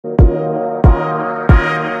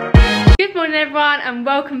Good morning everyone and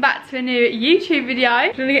welcome back to a new YouTube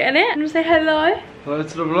video. Do you want to get in it and say hello? Hello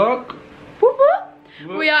to the vlog. Whoop,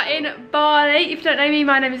 whoop. We are in Bali. If you don't know me,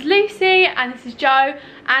 my name is Lucy and this is Joe,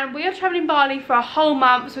 and we are travelling Bali for a whole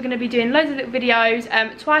month. So we're going to be doing loads of little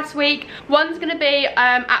videos twice a week. One's going to be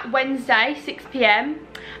at Wednesday 6 PM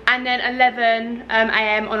and then 11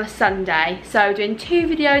 AM on a Sunday. So doing 2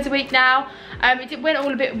 videos a week now. It went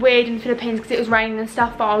all a bit weird in the Philippines because it was raining and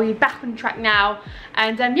stuff, but I'll be back on track now.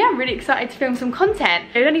 And yeah, I'm really excited to film some content.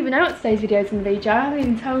 I don't even know what today's video is going to be, Joe. I haven't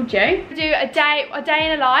even told you. We do a day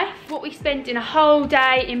in a life, what we spent in a whole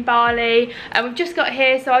day in Bali. And we've just got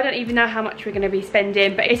here, so I don't even know how much we're going to be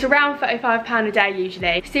spending, but it's around £35 a day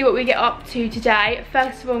usually. See what we get up to today.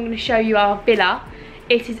 First of all, I'm going to show you our villa.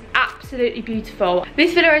 It is absolutely beautiful.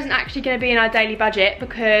 This villa isn't actually going to be in our daily budget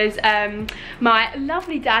because my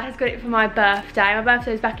lovely dad has got it for my birthday. My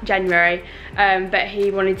birthday is back in January, but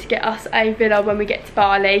he wanted to get us a villa when we get to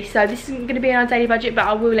Bali. So this isn't going to be in our daily budget, but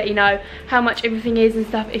I will let you know how much everything is and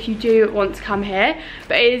stuff if you do want to come here.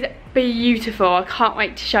 But it is beautiful. I can't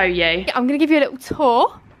wait to show you. I'm going to give you a little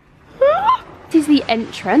tour. This is the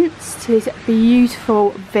entrance to this beautiful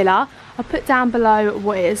villa. I'll put down below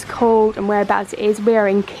what it is called and whereabouts it is. We are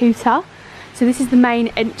in Kuta. So this is the main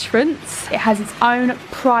entrance. It has its own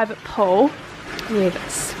private pool with a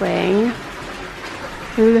swing.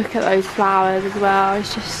 Look at those flowers as well.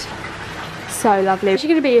 It's just so lovely. We're actually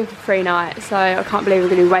going to be here for 3 nights, so I can't believe we're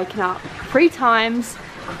going to be waking up 3 times.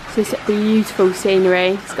 So this beautiful scenery.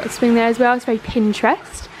 It's got a swing there as well. It's very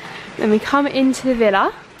Pinterest. Then we come into the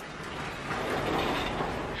villa.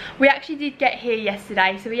 We actually did get here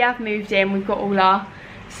yesterday, so we have moved in. We've got all our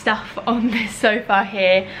stuff on this sofa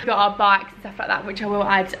here. We've got our bikes and stuff like that, which I will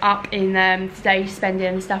add up in today's spending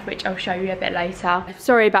and stuff, which I'll show you a bit later.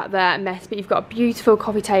 Sorry about the mess, but you've got a beautiful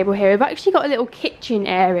coffee table here. We've actually got a little kitchen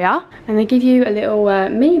area, and they give you a little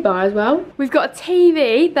mini bar as well. We've got a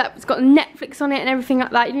TV that's got Netflix on it and everything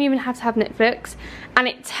like that. You don't even have to have Netflix, and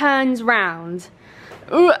it turns round.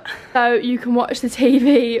 So you can watch the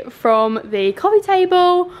TV from the coffee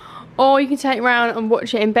table, or you can take it around and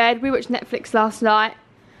watch it in bed. We watched Netflix last night.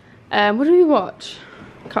 What did we watch?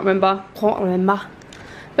 Can't remember.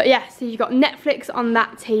 But yeah, so you've got Netflix on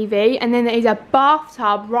that TV, and then there is a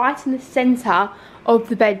bathtub right in the centre of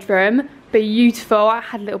the bedroom. Beautiful. I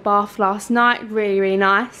had a little bath last night. Really, really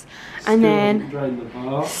nice. And then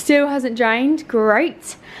still hasn't drained.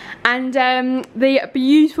 Great. And the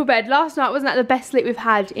beautiful bed. Last night wasn't that the best sleep we've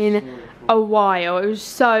had in a while. It was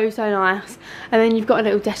so nice. And then you've got a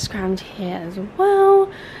little desk around here as well,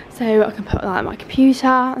 so I can put like my computer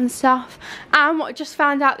and stuff. And what I just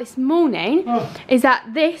found out this morning is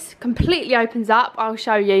that this completely opens up. I'll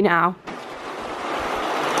show you now.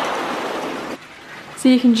 So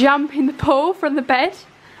you can jump in the pool from the bed.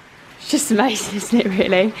 It's just amazing, isn't it,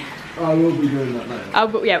 really? I will be doing that later. Oh,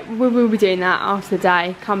 but yeah, we will be doing that after the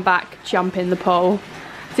day. Come back, jump in the pool.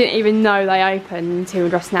 Didn't even know they opened until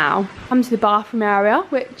just now. Come to the bathroom area,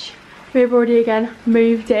 which we've already again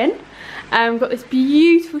moved in. We've got this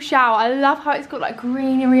beautiful shower. I love how it's got like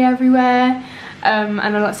greenery everywhere, and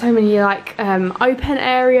I like so many like open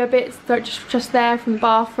area bits that are just there from the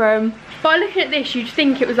bathroom. By looking at this, you'd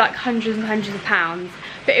think it was like hundreds and hundreds of pounds,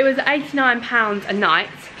 but it was £89 a night,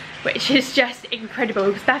 which is just incredible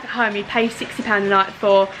because back at home you pay £60 a night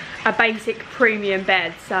for a basic premium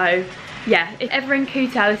bed. So yeah, if ever in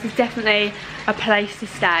Kuta, this is definitely a place to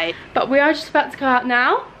stay. But we are just about to go out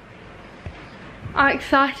now. I'm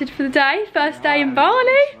excited for the day. First day in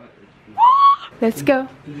Bali. Let's go.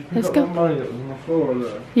 Let's go. Money that was on the floor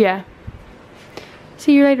there? Yeah.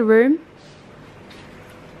 See you later, room.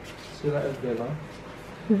 See you later, villa.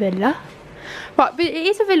 Villa. Right, but it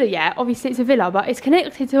is a villa, yeah. Obviously it's a villa, but it's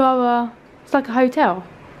connected to our, it's like a hotel.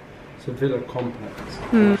 It's a villa complex.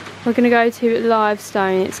 We're going to go to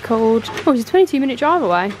Livestone, it's called. Oh, it's a 22-minute drive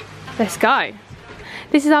away. Let's go.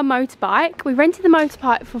 This is our motorbike. We rented the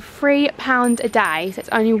motorbike for £3 a day, so it's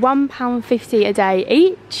only £1.50 a day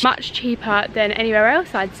each. Much cheaper than anywhere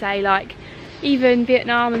else, I'd say. Like even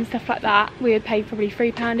Vietnam and stuff like that, we would pay probably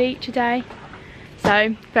 £3 each a day.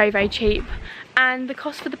 So very cheap. And the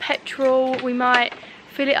cost for the petrol, we might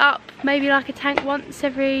fill it up maybe like a tank once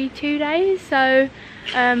every 2 days, so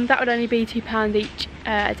that would only be £2 each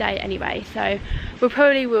a day anyway. So we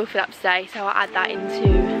probably will fill up today, so I'll add that into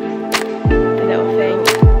the little thing.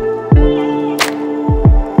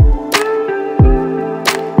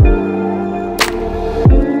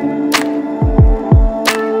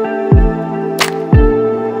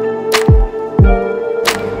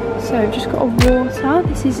 So we've just got a water.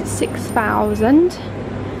 This is 6,000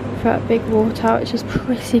 for a big water, which is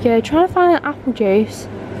pretty good. Trying to find an apple juice.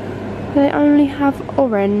 They only have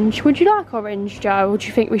orange. Would you like orange, Joe, or do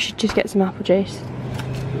you think we should just get some apple juice?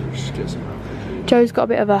 Just get some apple juice. Joe's got a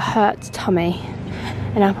bit of a hurt tummy,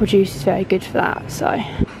 and apple juice is very good for that, so.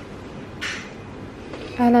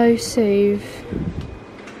 Aloe Soothe.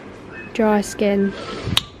 Dry skin.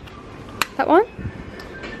 That one?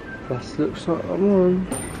 That looks like that one.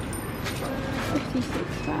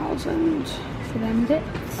 56,000 for them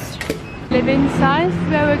bits. Living size,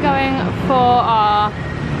 where we're going for our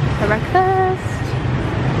breakfast.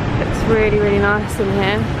 Looks really, really nice in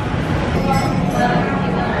here.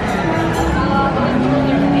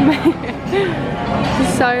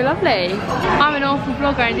 So lovely. I'm an awful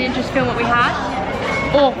vlogger and didn't just film what we had.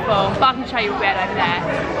 Awful, but I can show you what we had over there.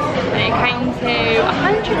 And it came to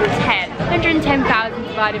 110,000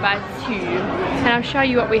 divided by 2. And I'll show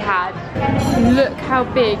you what we had. Look how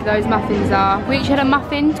big those muffins are. We each had a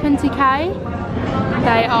muffin, 20k.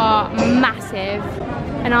 They are massive.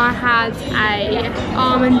 And I had a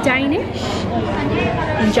almond Danish.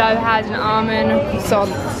 And Joe had an almond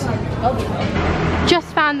croissant.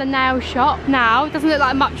 Just found the nail shop now. It doesn't look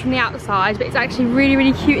like much from the outside, but it's actually really,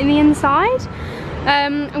 really cute in the inside.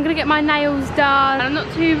 I'm gonna get my nails done. I'm not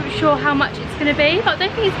too sure how much it's gonna be, but I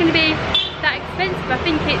don't think it's gonna be that expensive. I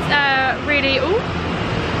think it's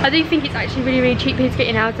I do think it's actually really, really cheap here to get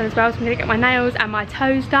your nails done as well. So I'm gonna get my nails and my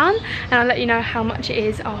toes done, and I'll let you know how much it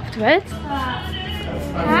is afterwards. Hi.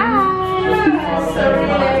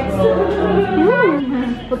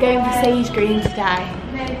 We're going for sage green today.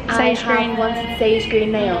 Sage green. I have wanted sage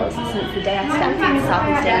green nails since the day I stepped into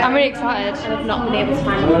Southeast Asia. I'm really excited. And I've not been able to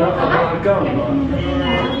find one.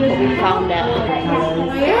 But we found it.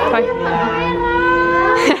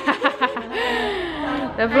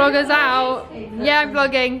 The vlogger's out. Yeah, I'm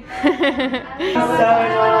vlogging. So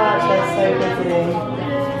much, they're so busy.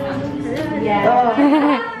 Yeah.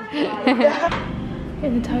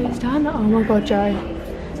 Getting the toes done. Oh my god, Joe.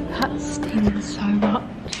 That stings so much.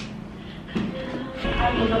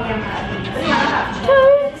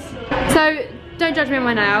 Toes. So, don't judge me on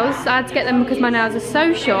my nails. I had to get them because my nails are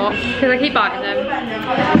so short because I keep biting them.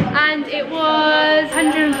 And it was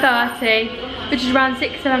 130, which is around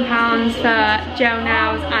 £6–7 for gel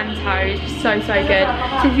nails and toes. So, so good.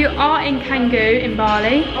 So if you are in Canggu in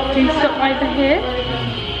Bali, do stop over here.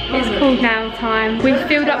 It's called Nail Time. We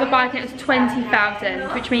filled up the bike and it was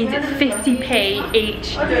 20,000, which means it's 50p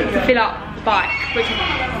each to fill up the bike, which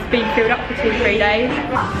has been filled up for 2–3 days.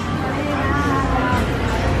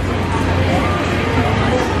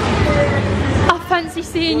 I fancy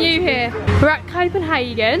seeing you here. We're at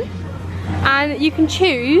Copenhagen and you can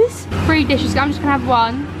choose 3 dishes. I'm just gonna have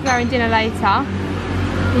one, we're having dinner later.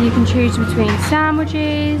 And you can choose between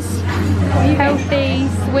sandwiches, healthy,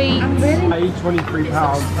 sweet. Pay £23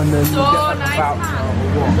 and then you get like a voucher or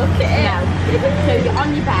what? Look at it. So you're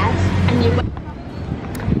on your bed and you.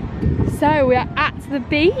 So we're at the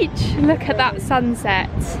beach. Look at that sunset.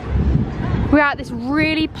 We're at this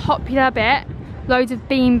really popular bit. Loads of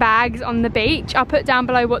bean bags on the beach. I'll put down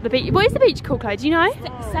below what the beach. What is the beach called, Chloe? Do you know?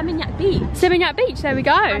 Seminyak Beach. Seminyak Beach. There we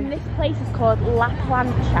go. And this place is called La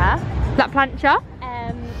Plancha. La Plancha.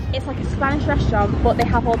 It's like a Spanish restaurant, but they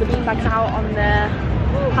have all the beanbags out on the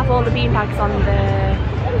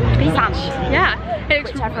sand. Yeah, it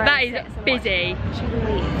looks, Whichever that is sits and busy.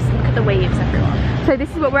 Look at the waves, everyone. So this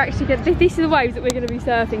is what we're actually going to, this is the waves that we're going to be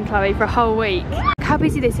surfing, Chloe, for a whole week. Look how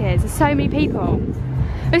busy this is. There's so many people.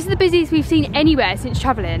 This is the busiest we've seen anywhere since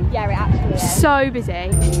travelling. Yeah, it actually is. So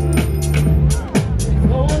busy.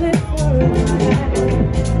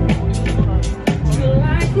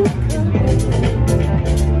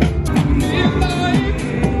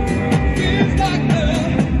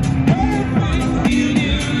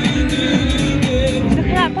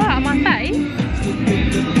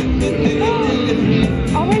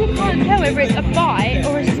 Whether it's a bite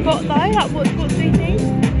or a spot though, like what do you think?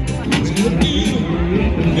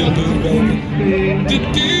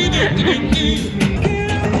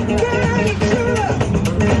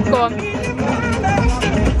 Go on.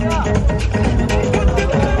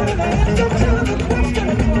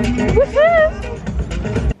 Woohoo!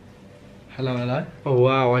 Hello, hello. Oh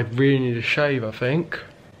wow, I really need a shave, I think.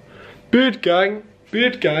 Beard gang,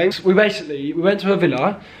 beard gang. We went to a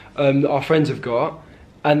villa that our friends have got.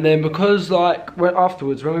 And then because like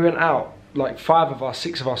afterwards when we went out, like 5 of us,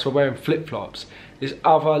 6 of us were wearing flip-flops, this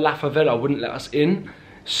other La Favela wouldn't let us in.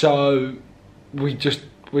 So we just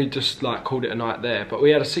like called it a night there. But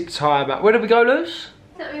we had a sick time at, where did we go, Luce?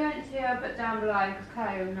 That we went to put down below because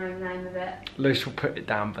Chloe will know the name of it. Luce will put it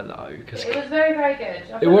down below. Cause it was very, very good.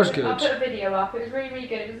 It was good. I put a video up, it was really, really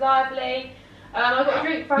good. It was lively. I got a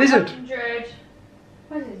drink for Lizard. 100.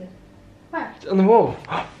 Where's the lizard? Where? On the wall.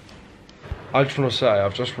 I just want to say,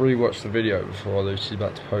 I've just rewatched the video before Lucy's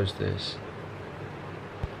about to post this.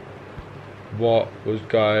 What was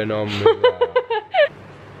going on with that?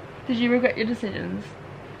 Did you regret your decisions?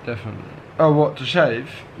 Definitely. Oh, what, to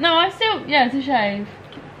shave? No, yeah, to shave.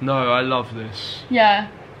 No, I love this. Yeah.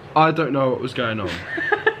 I don't know what was going on.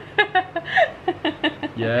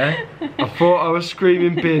 Yeah? I thought I was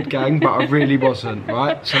screaming beard gang, but I really wasn't,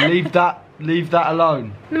 right? So leave that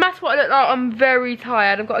alone. No matter what I look like, I'm very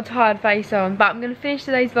tired. I've got a tired face on, but I'm going to finish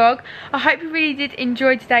today's vlog. I hope you really did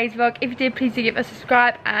enjoy today's vlog. If you did, please do give us a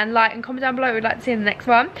subscribe and like and comment down below what you'd like to see in the next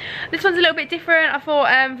one. This one's a little bit different. I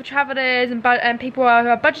thought for travellers and people who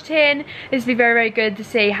are budgeting, this would be very, very good to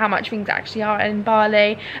see how much things actually are in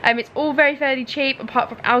Bali. It's all very fairly cheap apart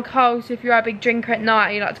from alcohol, so if you're a big drinker at night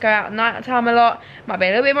and you like to go out at night time a lot, it might be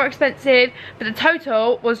a little bit more expensive, but the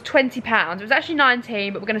total was £20. It was actually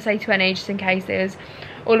 19, but we're going to say 20 just in case it was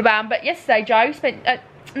all about. But yesterday Joe spent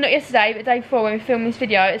not yesterday but the day before when we filmed this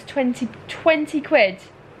video, it's 20 quid.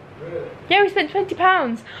 Really? Yeah, we spent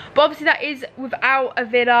 £20, but obviously that is without a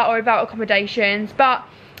villa or without accommodations, but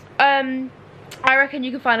I reckon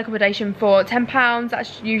you can find accommodation for £10.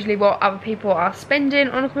 That's usually what other people are spending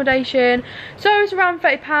on accommodation, so it's around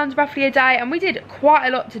 £30 roughly a day, and we did quite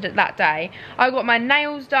a lot that day. I got my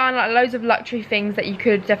nails done, like loads of luxury things that you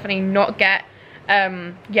could definitely not get.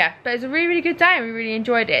 Yeah, but it was a really, really good day and we really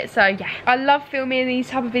enjoyed it. So yeah, I love filming these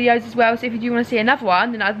type of videos as well, so if you do want to see another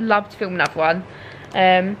one, then I'd love to film another one.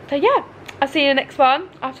 So yeah, I'll see you in the next one.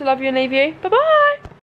 I have to love you and leave you. Bye bye.